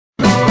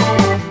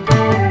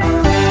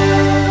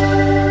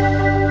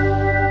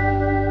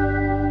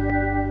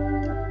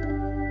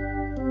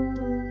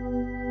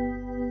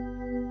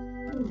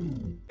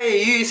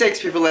sex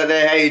people out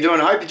there, how you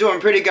doing? I hope you're doing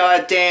pretty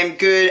goddamn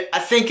good. I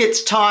think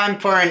it's time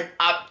for an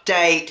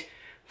update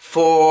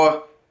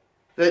for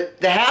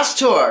the house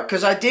tour,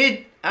 because I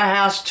did a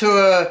house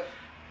tour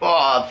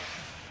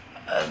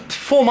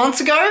 4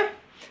 months ago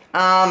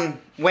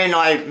when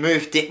I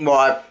moved in.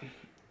 Well,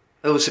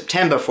 it was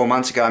September 4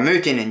 months ago. I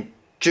moved in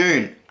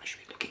June. I should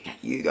be looking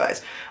at you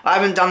guys. I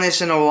haven't done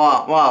this in a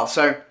while,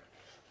 so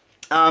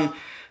I'm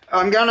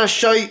going to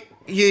show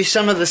you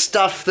some of the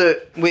stuff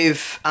that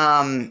we've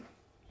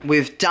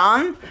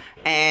done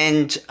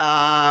and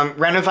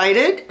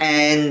renovated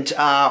and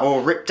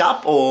or ripped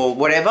up or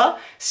whatever.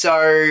 So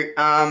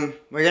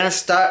we're going to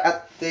start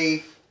at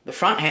the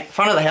front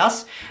of the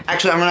house.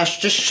 Actually, I'm going to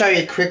just show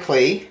you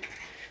quickly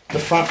the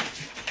front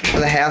of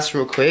the house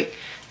real quick.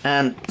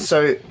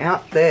 So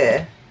out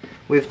there,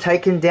 we've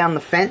taken down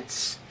the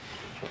fence.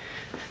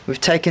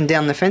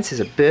 There's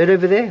a bird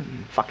over there.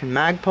 Fucking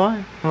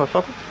magpie.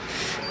 Motherfucker.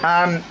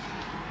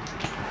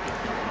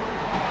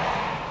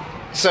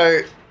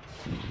 So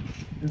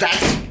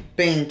that's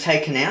been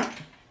taken out.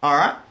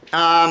 Alright.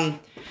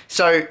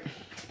 So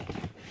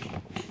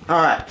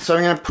I'm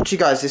going to put you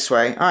guys this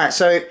way. Alright,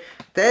 so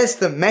there's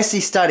the messy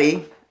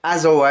study,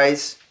 as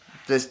always.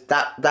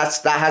 That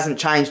hasn't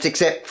changed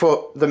except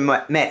for the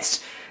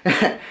mess.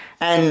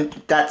 And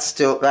that's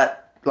still,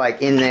 like,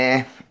 in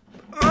there.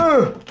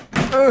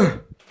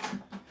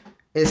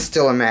 It's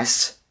still a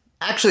mess.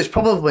 Actually, it's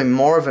probably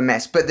more of a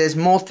mess, but there's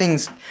more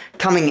things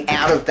coming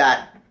out of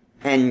that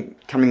and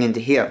coming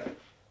into here.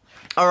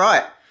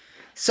 Alright,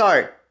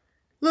 so,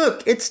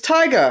 look, it's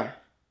Tiger.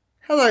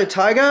 Hello,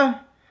 Tiger.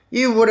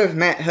 You would have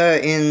met her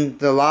in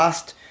the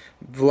last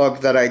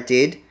vlog that I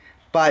did,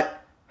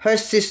 but her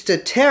sister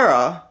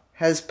Tara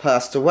has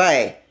passed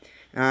away.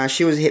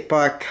 She was hit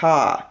by a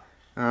car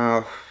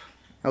a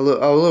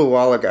little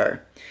while ago.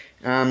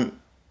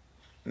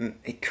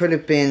 It could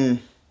have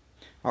been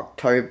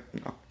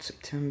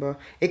September.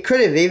 It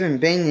could have even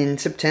been in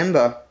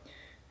September.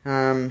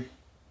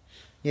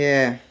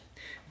 Yeah,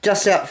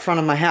 just out front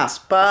of my house.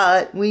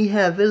 But we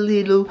have a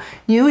little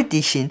new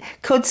addition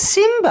called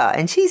Simba,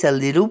 and she's a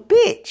little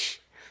bitch.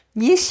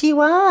 Yes, you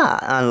are.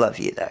 I love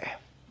you though.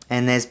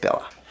 And there's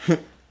Bella.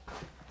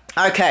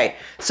 Okay,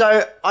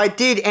 so I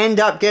did end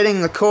up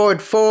getting the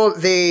cord for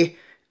the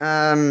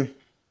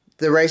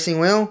racing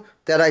wheel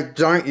that I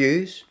don't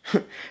use,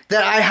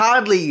 that I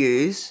hardly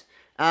use.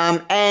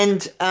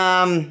 And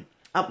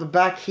up the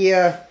back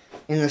here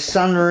in the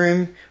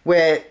sunroom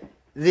where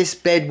this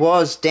bed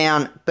was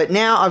down, but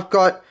now I've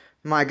got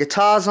my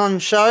guitars on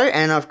show,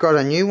 and I've got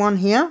a new one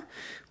here,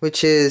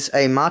 which is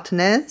a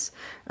Martinez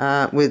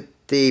with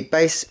the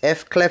bass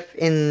F clef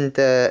in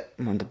the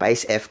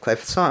bass F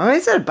clef. So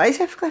is it a bass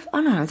F clef?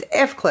 Oh no, it's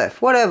F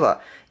clef. Whatever.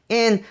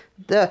 In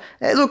the,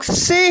 it looks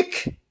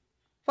sick.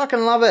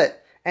 Fucking love it.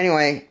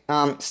 Anyway,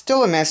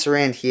 still a mess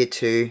around here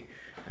too,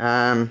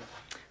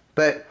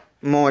 but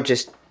more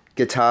just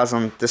guitars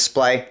on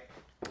display.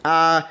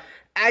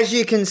 As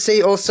you can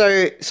see,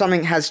 also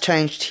something has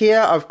changed here.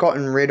 I've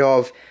gotten rid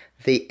of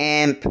the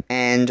amp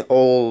and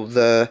all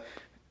the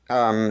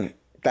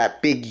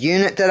that big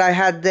unit that I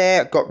had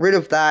there. Got rid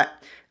of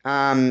that.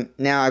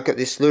 Now I've got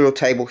this little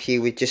table here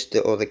with just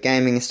all the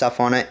gaming and stuff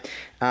on it.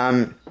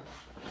 And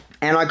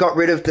I got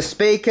rid of the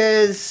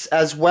speakers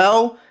as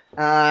well.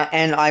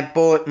 And I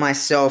bought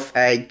myself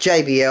a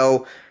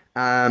JBL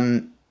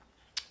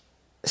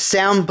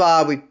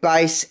soundbar with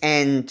bass,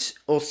 and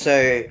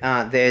also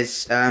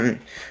there's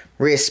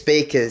rear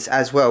speakers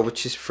as well,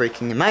 which is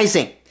freaking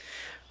amazing.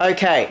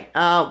 Okay,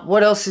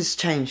 what else has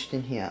changed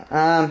in here?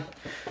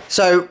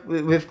 So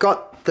we've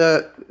got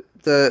the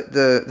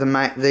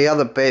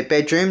other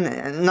bedroom.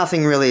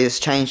 Nothing really has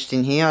changed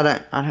in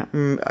here.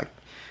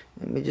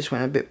 We just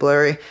went a bit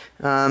blurry.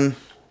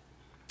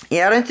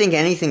 Yeah, I don't think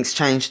anything's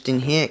changed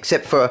in here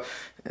except for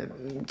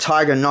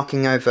Tiger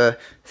knocking over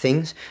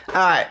things.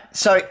 Alright,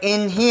 so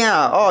in here,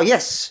 oh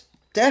yes,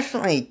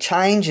 definitely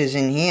changes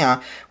in here.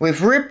 We've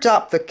ripped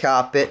up the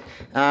carpet.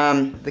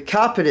 The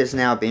carpet has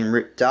now been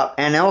ripped up,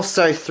 and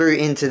also through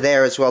into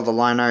there as well, the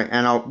lino,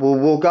 and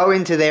we'll go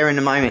into there in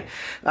a moment.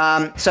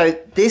 So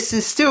this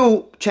is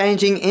still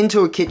changing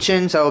into a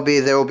kitchen, so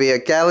there will be a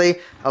galley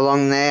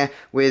along there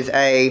with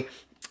a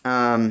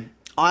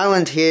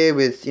island here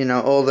with, you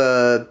know, all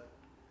the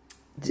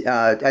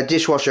a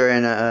dishwasher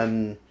and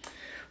a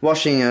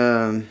washing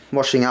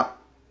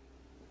up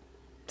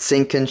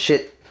sink and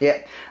shit.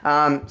 Yeah.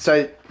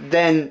 So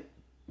then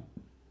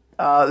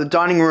the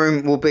dining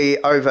room will be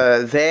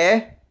over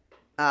there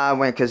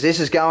because this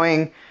is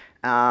going.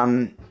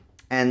 And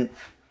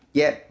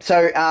yeah.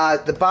 So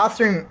the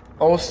bathroom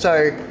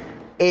also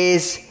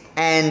has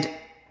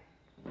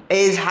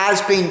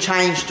been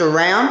changed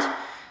around.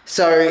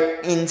 So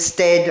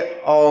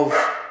instead of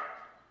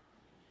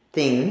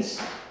things,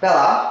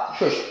 Bella,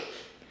 shush.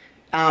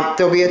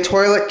 There'll be a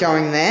toilet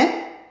going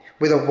there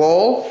with a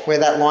wall where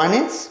that line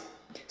is.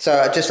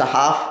 So just a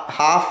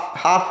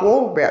half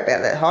wall, about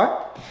that height.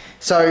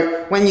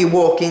 So when you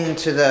walk in,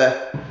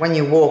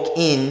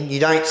 you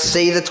don't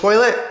see the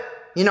toilet.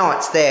 You know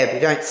it's there, but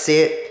you don't see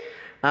it.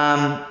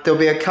 There'll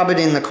be a cupboard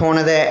in the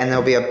corner there, and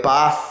there'll be a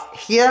bath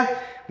here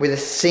with a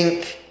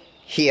sink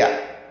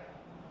here.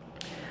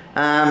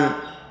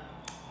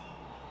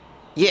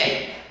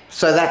 Yeah,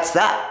 so that's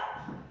that.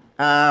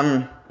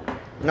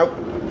 Nope.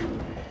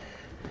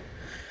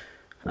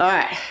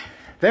 Alright,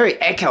 very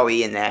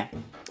echoey in there.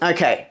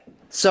 Okay,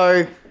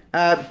 so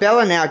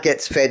Bella now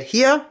gets fed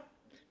here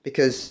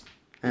because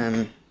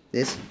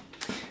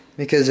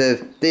because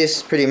of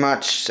this pretty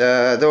much.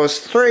 There was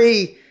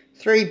three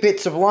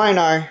bits of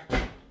lino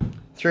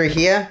through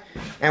here,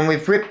 and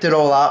we've ripped it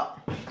all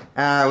up.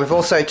 We've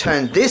also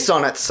turned this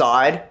on its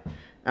side.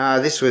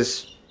 This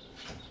was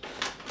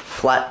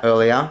flat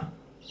earlier.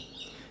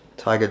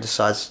 Tiger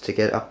decides to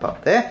get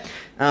up there.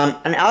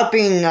 And I've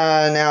been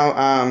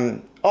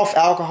now off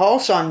alcohol,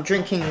 so I'm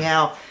drinking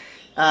now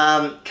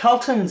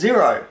Carlton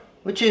Zero,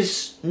 which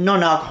is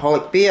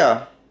non-alcoholic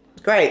beer.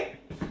 Great.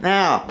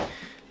 Now,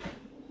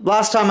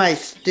 last time I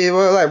did,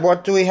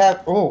 what do we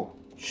have? Oh,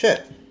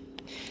 shit.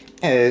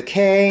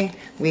 Okay,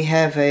 we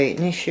have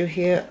an issue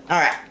here.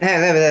 Alright,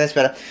 that's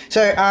better.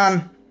 So,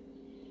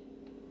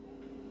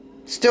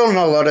 still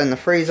not a lot in the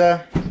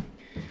freezer.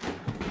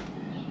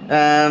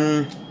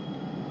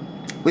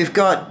 We've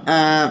got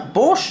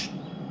borscht,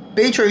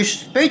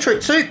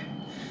 beetroot soup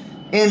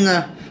in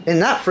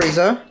that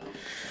freezer.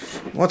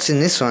 What's in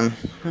this one?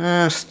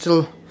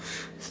 Still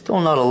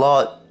not a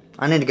lot.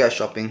 I need to go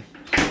shopping.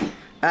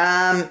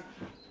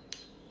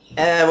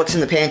 What's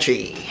in the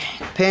pantry?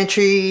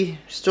 Pantry,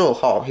 still a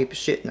whole heap of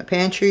shit in the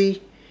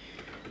pantry.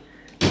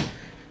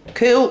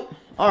 Cool.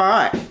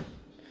 Alright.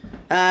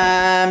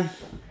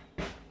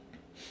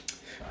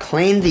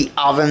 Cleaned the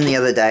oven the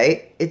other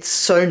day. It's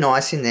so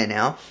nice in there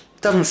now.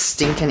 It doesn't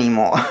stink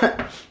anymore.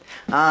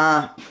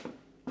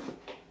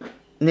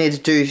 Need to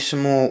do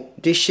some more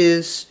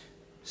dishes.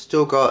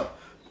 Still got,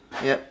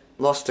 yep,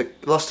 lost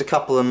a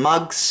couple of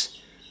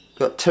mugs.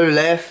 Got 2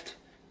 left.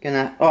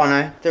 Oh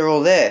no, they're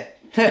all there.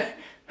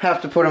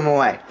 Have to put them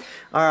away.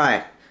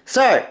 Alright,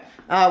 so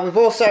we've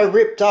also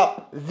ripped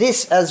up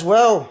this as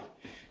well,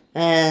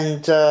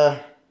 and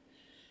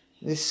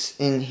this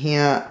in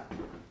here.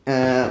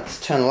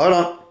 Let's turn the light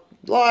on.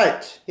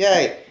 Light,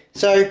 yay!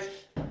 So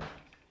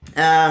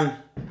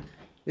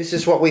this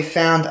is what we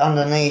found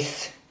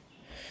underneath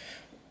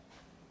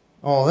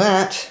all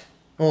that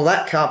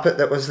carpet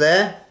that was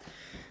there,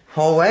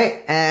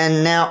 hallway,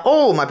 and now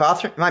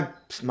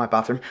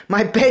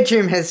my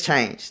bedroom has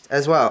changed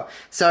as well.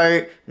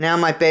 So now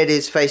my bed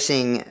is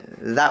facing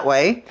that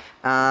way.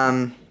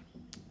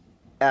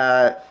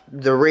 The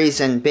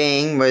reason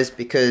being was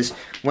because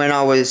when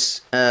I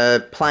was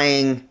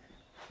playing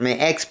my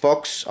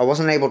Xbox, I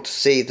wasn't able to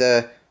see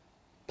the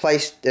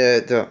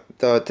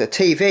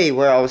TV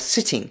where I was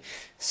sitting.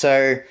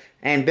 So,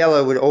 and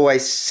Bella would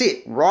always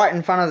sit right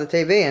in front of the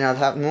TV, and I'd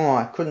have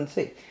I couldn't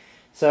see.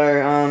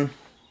 So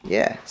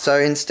yeah. So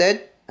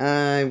instead,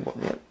 and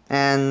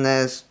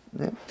there's.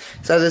 Yeah.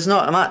 So there's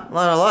not a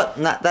lot,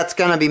 and that's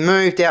going to be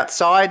moved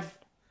outside.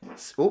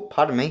 Oh,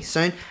 pardon me,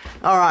 soon.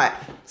 Alright,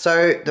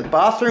 so the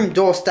bathroom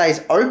door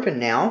stays open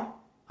now.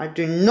 I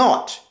do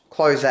not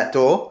close that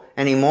door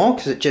anymore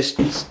because it just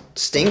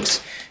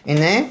stinks in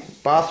there.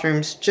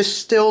 Bathroom's just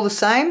still the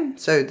same.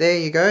 So there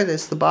you go,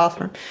 there's the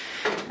bathroom.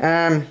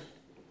 And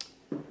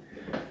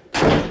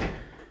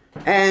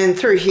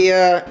through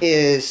here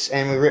is,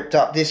 and we ripped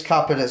up this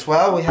carpet as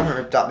well. We haven't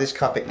ripped up this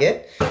carpet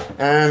yet.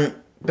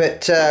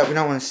 But we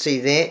don't want to see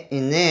that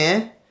in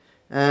there.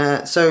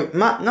 So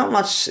not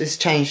much has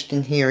changed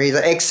in here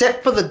either,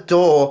 except for the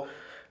door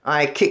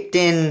I kicked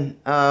in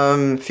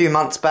a few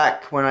months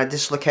back when I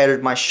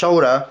dislocated my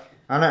shoulder.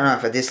 I don't know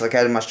if I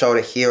dislocated my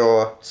shoulder here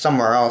or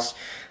somewhere else.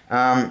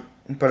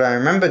 But I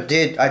remember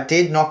I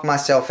did knock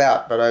myself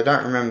out, but I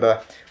don't remember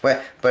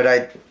where. But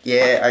I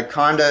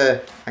kind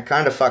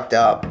of fucked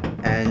up,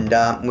 and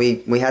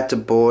we had to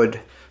board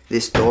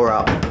this door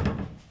up.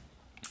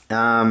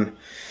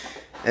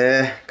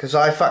 Because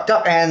I fucked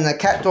up, and the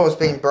cat door's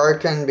been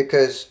broken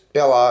because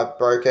Bella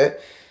broke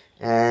it,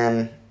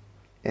 and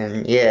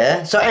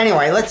yeah. So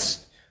anyway,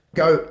 let's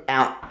go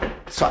out.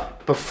 So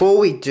before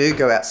we do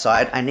go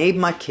outside, I need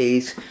my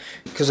keys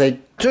because I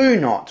do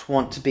not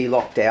want to be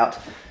locked out.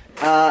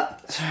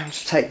 So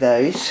let's take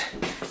those.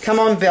 Come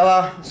on,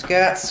 Bella, let's go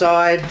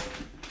outside.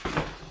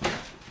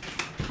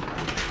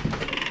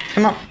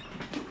 Come on.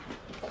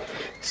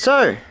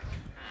 So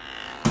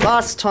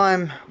last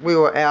time we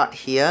were out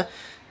here,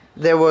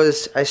 there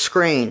was a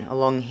screen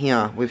along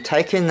here. We've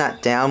taken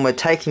that down. We're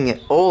taking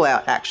it all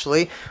out,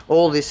 actually.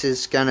 All this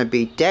is going to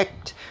be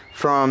decked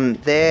from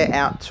there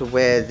out to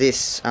where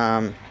this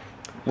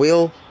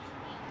wheel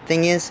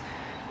thing is.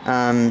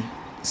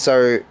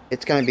 So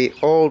it's going to be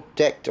all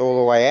decked all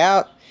the way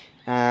out.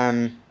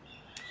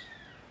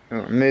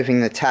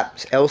 Removing the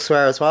taps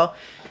elsewhere as well.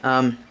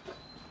 And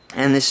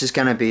this is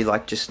going to be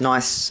like just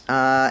nice.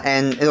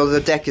 And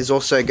the deck is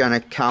also going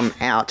to come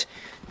out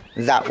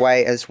that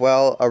way as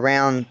well,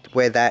 around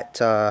where that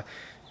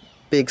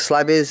big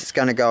slab is, it's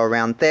going to go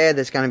around there.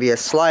 There's going to be a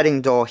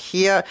sliding door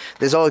here.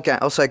 There's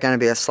also going to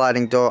be a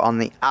sliding door on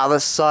the other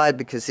side,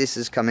 because this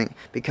is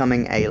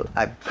becoming a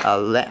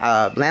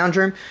lounge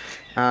room.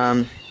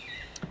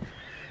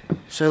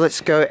 So let's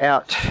go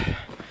out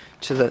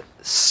to the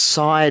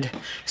side.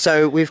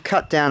 So we've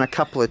cut down a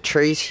couple of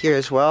trees here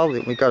as well.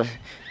 We've got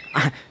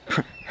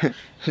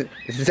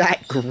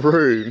that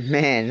grew,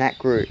 man, that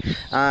grew.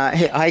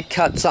 I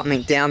cut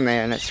something down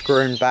there and it's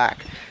grown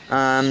back.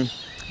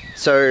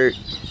 So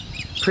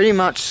pretty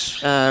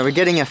much we're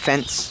getting a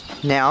fence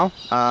now,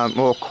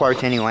 or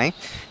quote anyway.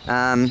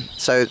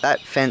 So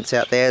that fence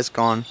out there is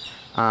gone,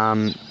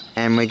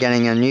 and we're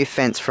getting a new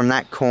fence from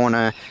that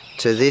corner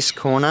to this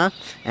corner,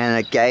 and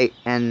a gate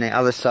and the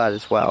other side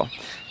as well.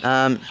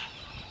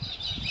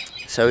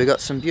 So we've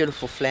got some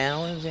beautiful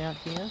flowers out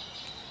here,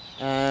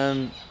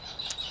 and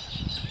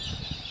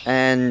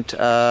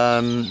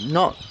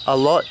not a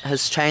lot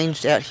has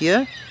changed out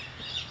here,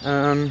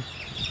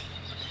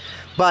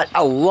 but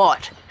a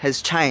lot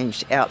has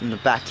changed out in the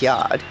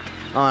backyard.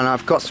 Oh, and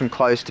I've got some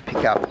clothes to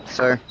pick up,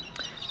 so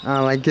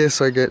I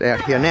guess I get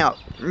out here. Now,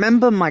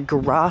 remember my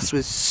grass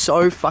was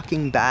so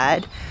fucking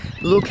bad?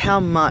 Look how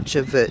much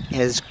of it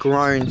has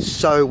grown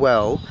so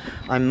well.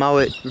 I mow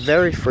it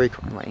very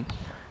frequently.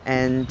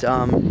 And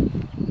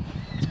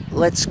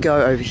let's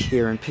go over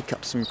here and pick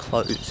up some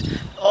clothes.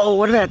 Oh,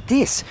 what about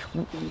this?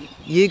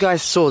 You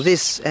guys saw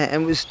this,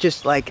 and it was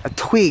just like a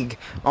twig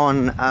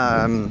on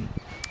a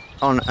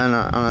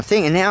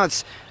thing, and now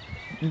it's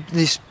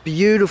this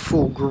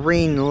beautiful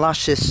green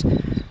luscious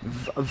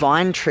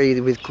vine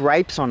tree with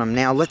grapes on them.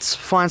 Now let's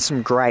find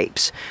some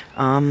grapes.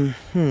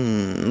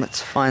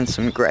 Let's find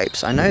some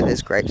grapes. I know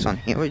there's grapes on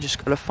here, we just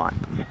gotta find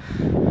them.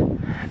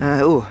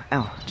 Oh,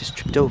 ow, just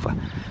tripped over.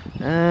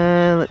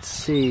 Let's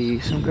see,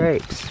 some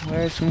grapes.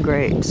 Where are some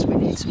grapes? We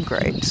need some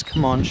grapes.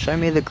 Come on, show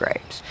me the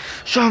grapes.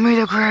 Show me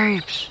the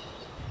grapes!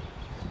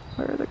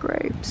 Where are the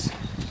grapes?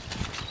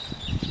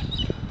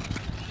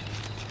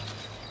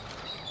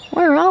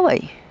 Where are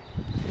they?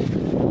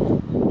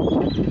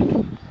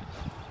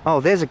 Oh,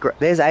 there's a grape.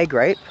 There's a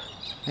grape.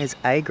 I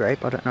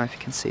don't know if you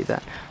can see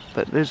that,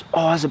 but there's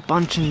a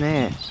bunch in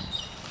there.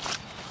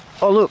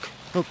 Oh, look,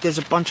 there's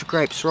a bunch of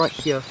grapes right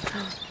here.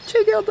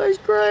 Check out those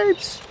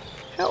grapes.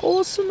 How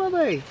awesome are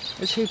they?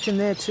 There's heaps in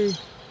there too.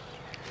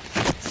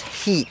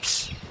 It's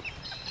heaps.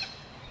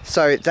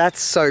 So that's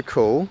so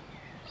cool.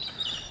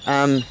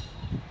 So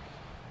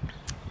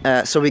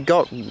we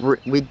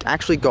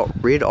actually got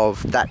rid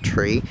of that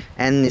tree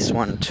and this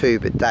one too,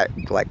 but that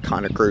like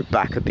kind of grew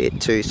back a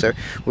bit too. So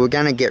we're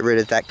going to get rid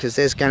of that because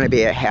there's going to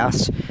be a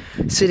house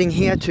sitting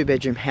here,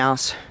 2-bedroom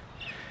house,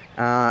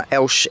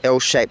 L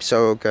shape.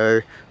 So it'll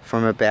go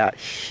from about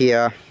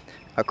here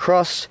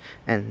across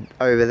and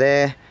over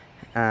there,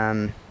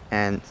 and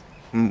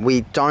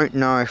we don't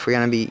know if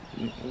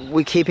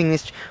we're keeping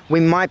this. We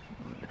might.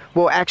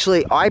 Well,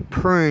 actually, I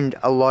pruned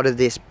a lot of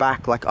this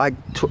back. Like I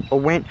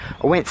went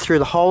through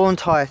the whole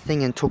entire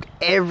thing and took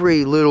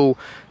every little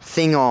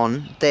thing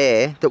on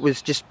there that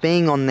was just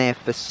being on there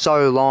for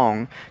so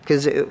long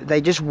because they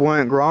just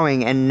weren't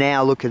growing. And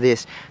now look at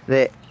this;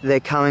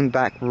 they're coming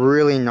back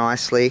really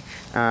nicely,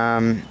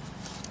 and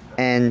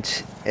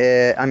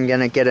I'm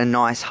gonna get a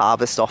nice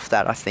harvest off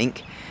that, I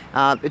think.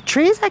 The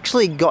tree has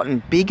actually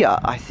gotten bigger,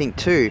 I think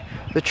too.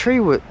 The tree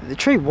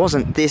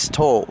wasn't this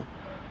tall.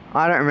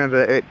 I don't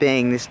remember it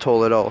being this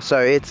tall at all, so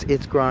it's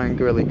growing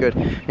really good.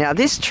 Now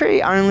this tree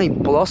only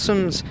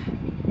blossoms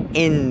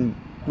in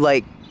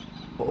like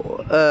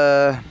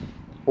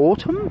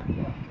autumn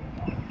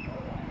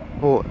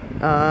or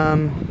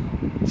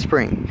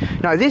spring.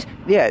 No, this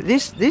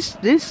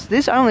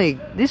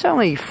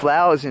only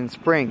flowers in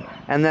spring,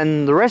 and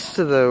then the rest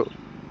of the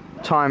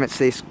time it's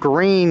this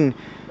green,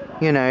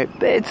 you know.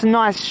 It's a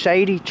nice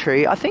shady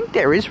tree. I think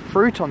there is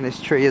fruit on this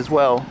tree as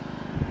well.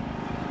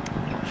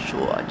 I'm not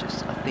sure. I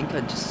think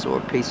I just saw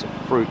a piece of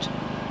fruit,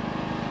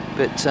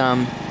 but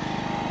I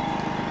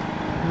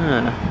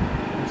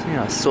think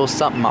I saw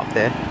something up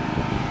there.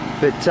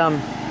 But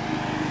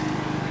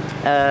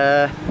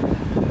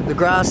the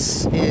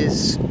grass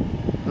is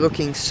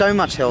looking so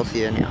much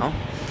healthier now.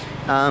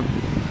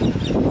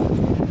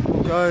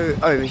 We'll go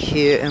over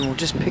here and we'll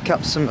just pick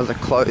up some of the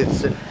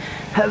clothes that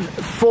have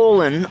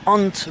fallen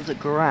onto the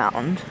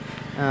ground.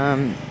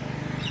 I'm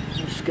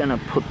just gonna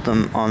put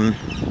them on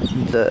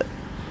the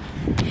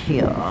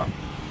here.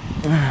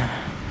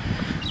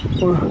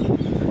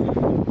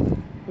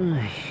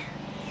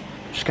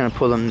 Just gonna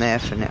put them there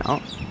for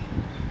now.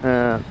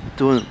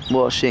 Doing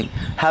washing.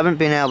 Haven't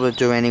been able to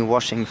do any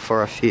washing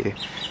for a few.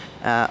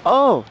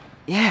 Oh,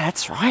 yeah,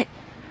 that's right.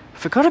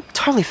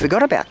 Totally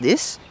forgot about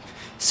this.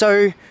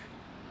 So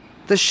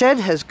the shed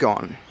has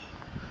gone.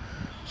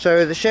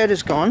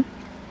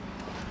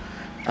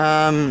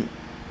 And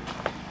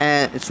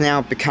it's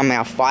now become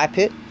our fire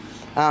pit.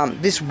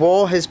 This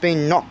wall has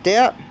been knocked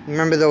out.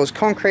 Remember there was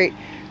concrete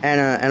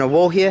and a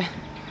wall here.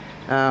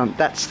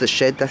 That's the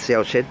shed. That's the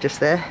old shed just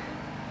there.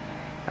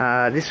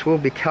 This will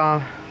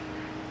become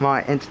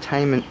my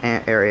entertainment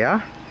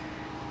area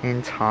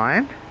in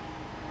time.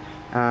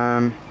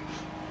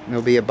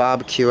 there'll be a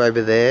barbecue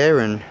over there,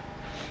 and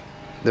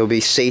there'll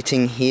be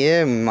seating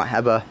here, and we might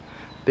have a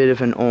bit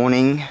of an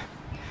awning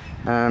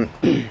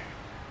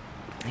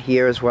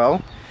here as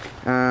well.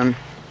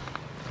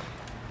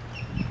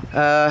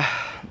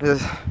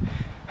 There's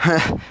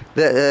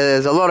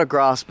there's a lot of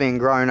grass being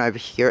grown over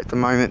here at the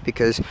moment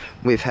because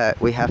we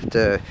have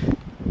to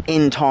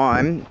in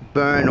time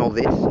burn all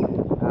this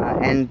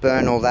and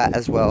burn all that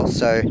as well.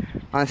 So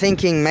I'm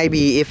thinking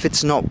maybe if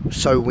it's not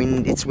so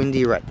windy, it's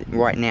windy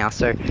right now,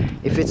 so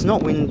if it's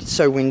not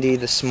so windy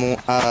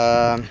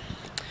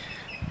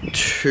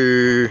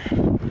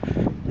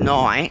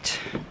tonight,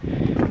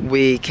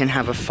 we can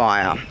have a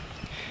fire.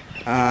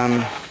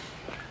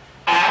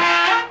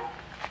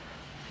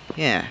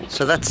 Yeah,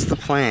 so that's the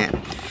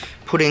plan.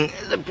 Putting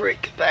the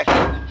brick back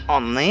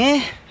on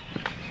there.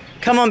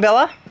 Come on,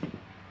 Bella.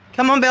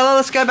 Come on, Bella,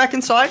 let's go back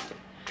inside.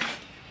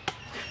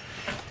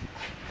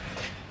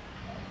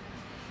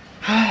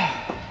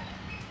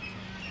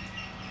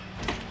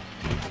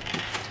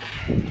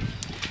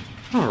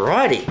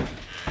 Alrighty.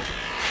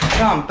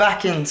 Come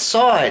back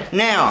inside.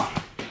 Now,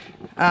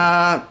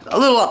 a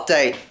little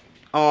update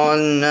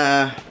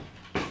on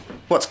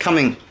what's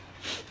coming.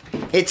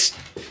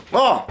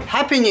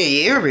 Happy New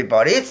Year,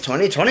 everybody. It's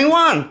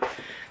 2021.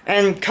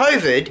 And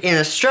COVID in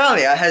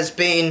Australia has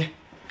been,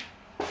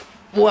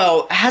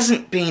 well, it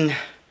hasn't been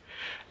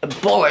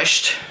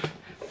abolished,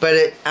 but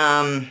it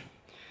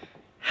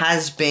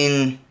has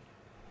been,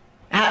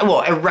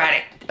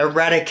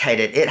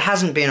 eradicated. It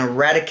hasn't been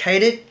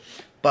eradicated,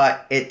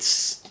 but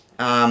it's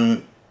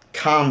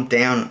calmed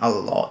down a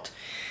lot.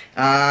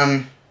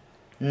 Only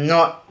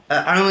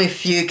a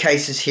few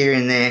cases here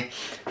and there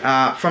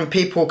from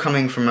people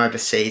coming from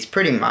overseas,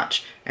 pretty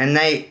much, and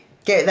they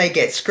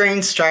get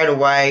screened straight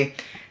away.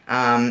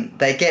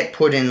 They get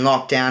put in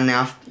lockdown.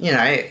 Now, you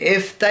know,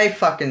 if they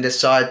fucking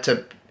decide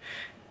to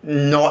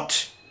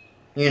not,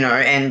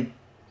 not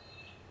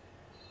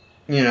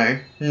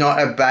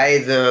obey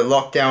the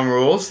lockdown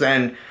rules,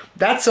 then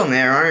that's on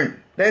their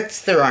own.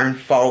 That's their own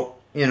fault,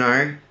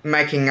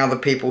 making other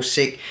people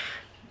sick.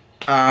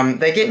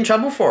 They get in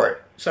trouble for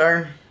it.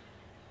 So,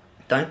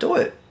 don't do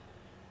it.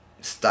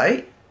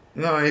 Stay.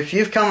 If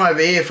you've come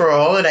over here for a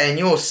holiday and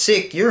you're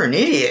sick, you're an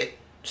idiot.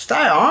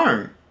 Stay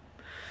home.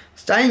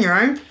 Stay in your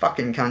own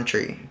fucking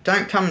country.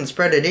 Don't come and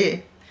spread it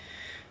here.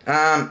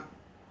 And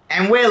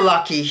we're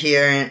lucky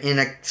here in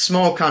a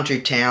small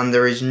country town.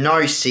 There is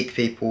no sick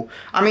people.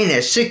 I mean,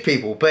 there's sick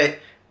people, but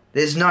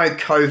there's no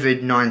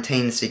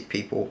COVID-19 sick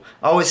people.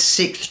 I was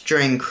sick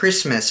during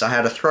Christmas. I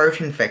had a throat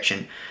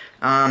infection.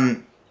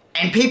 And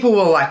people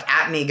were like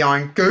at me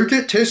going, go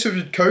get tested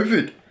with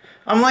COVID.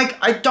 I'm like,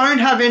 I don't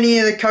have any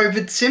of the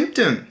COVID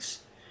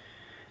symptoms.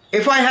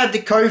 If I had the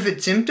COVID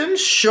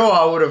symptoms, sure,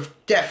 I would have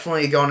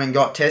definitely gone and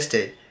got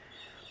tested.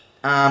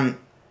 And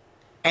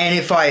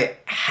if I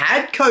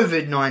had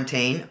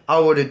COVID-19,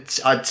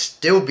 I'd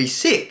still be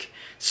sick.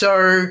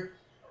 So,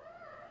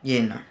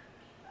 yeah, no.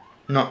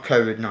 Not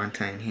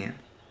COVID-19 here.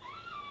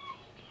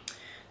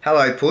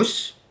 Hello,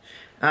 puss.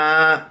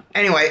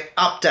 Anyway,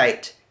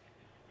 update.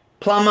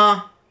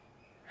 Plumber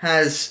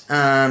has,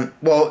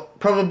 I'll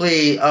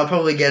probably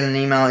get an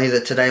email either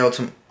today or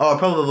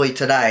probably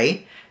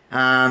today,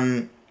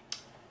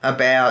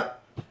 about,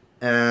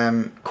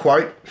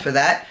 quote for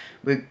that.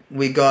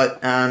 We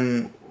got,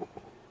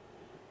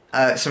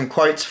 some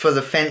quotes for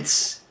the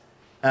fence,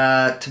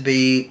 to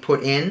be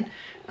put in,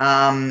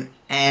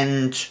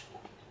 and,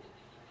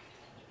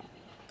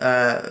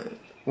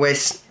 we're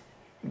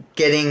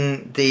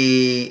getting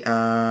the,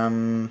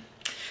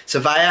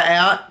 surveyor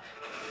out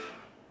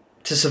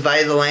to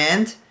survey the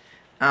land,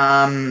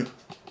 to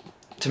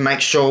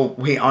make sure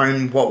we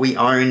own what we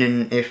own,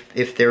 and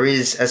if there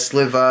is a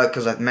sliver,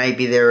 because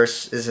maybe there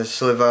is a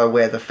sliver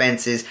where the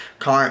fence is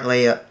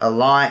currently a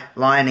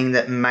lining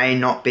that may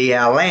not be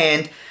our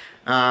land,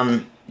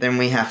 then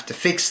we have to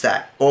fix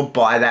that or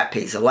buy that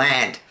piece of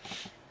land.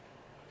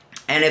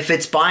 And if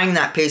it's buying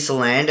that piece of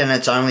land and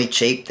it's only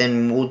cheap,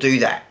 then we'll do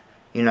that,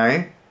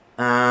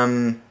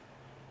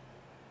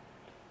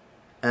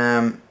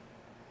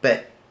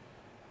 but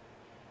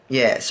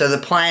yeah, so the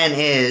plan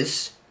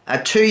is a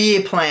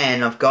 2-year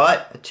plan. I've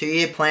got a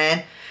 2-year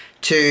plan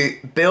to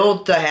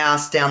build the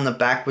house down the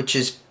back, which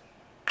is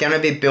going to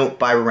be built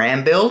by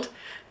Rambuild.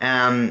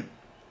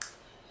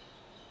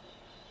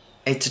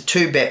 It's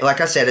a like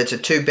I said, it's a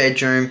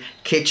 2-bedroom,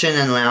 kitchen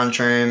and lounge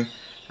room,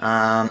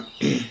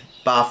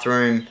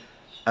 bathroom,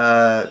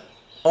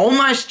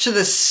 almost to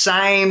the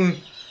same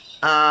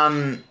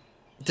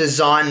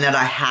design that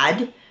I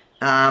had,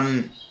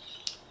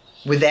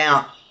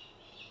 without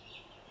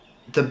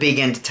the big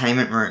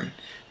entertainment room,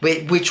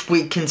 which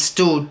we can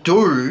still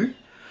do,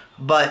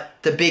 but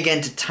the big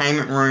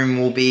entertainment room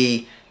will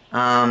be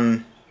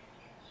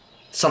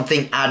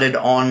something added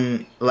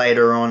on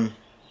later on,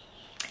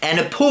 and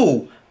a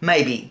pool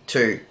maybe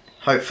too,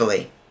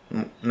 hopefully,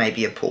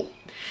 maybe a pool.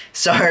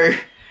 So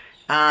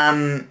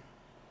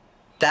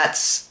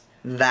that's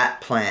that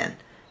plan.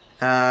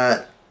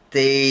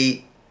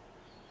 The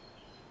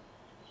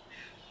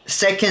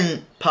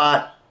second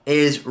part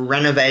is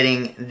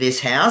renovating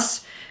this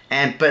house,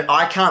 but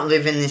I can't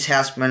live in this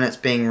house when it's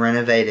being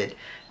renovated.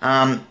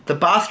 The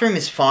bathroom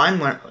is fine,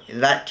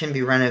 that can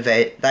be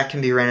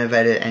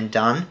renovated and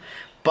done,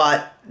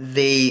 but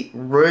the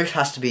roof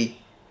has to be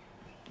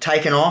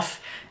taken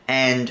off,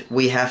 and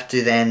we have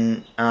to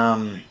then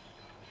well,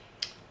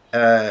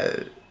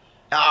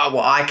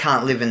 I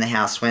can't live in the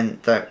house when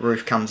the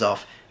roof comes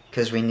off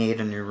because we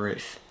need a new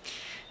roof.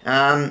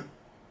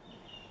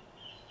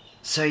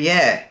 So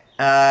yeah,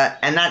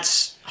 and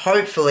that's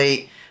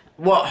hopefully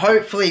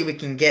we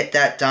can get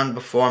that done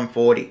before I'm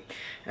 40.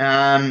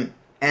 And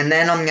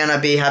then I'm going to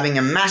be having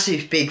a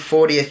massive big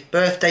 40th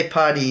birthday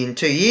party in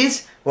 2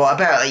 years. Well,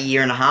 about a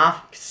year and a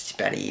half, because it's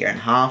about a year and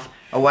a half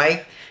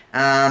away.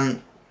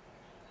 And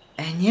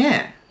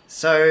yeah,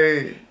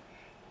 so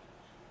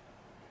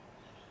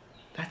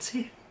that's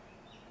it.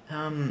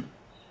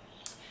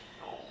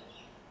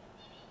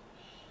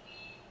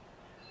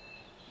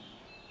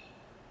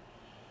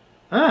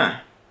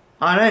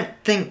 I don't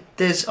think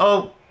there's,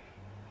 yeah,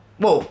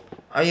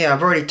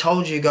 I've already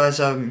told you guys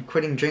I'm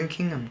quitting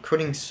drinking. I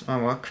quit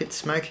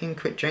smoking,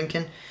 quit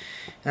drinking.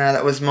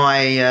 That was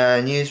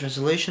my New Year's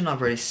resolution.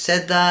 I've already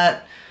said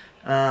that.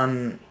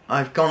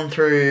 I've gone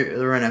through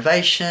the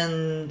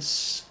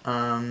renovations.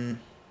 I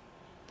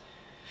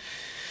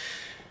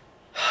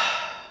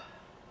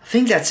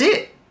think that's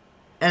it.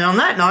 And on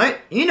that note,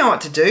 you know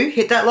what to do.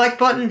 Hit that like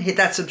button, hit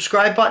that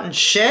subscribe button,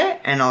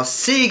 share, and I'll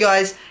see you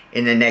guys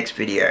in the next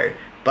video.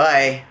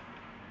 Bye.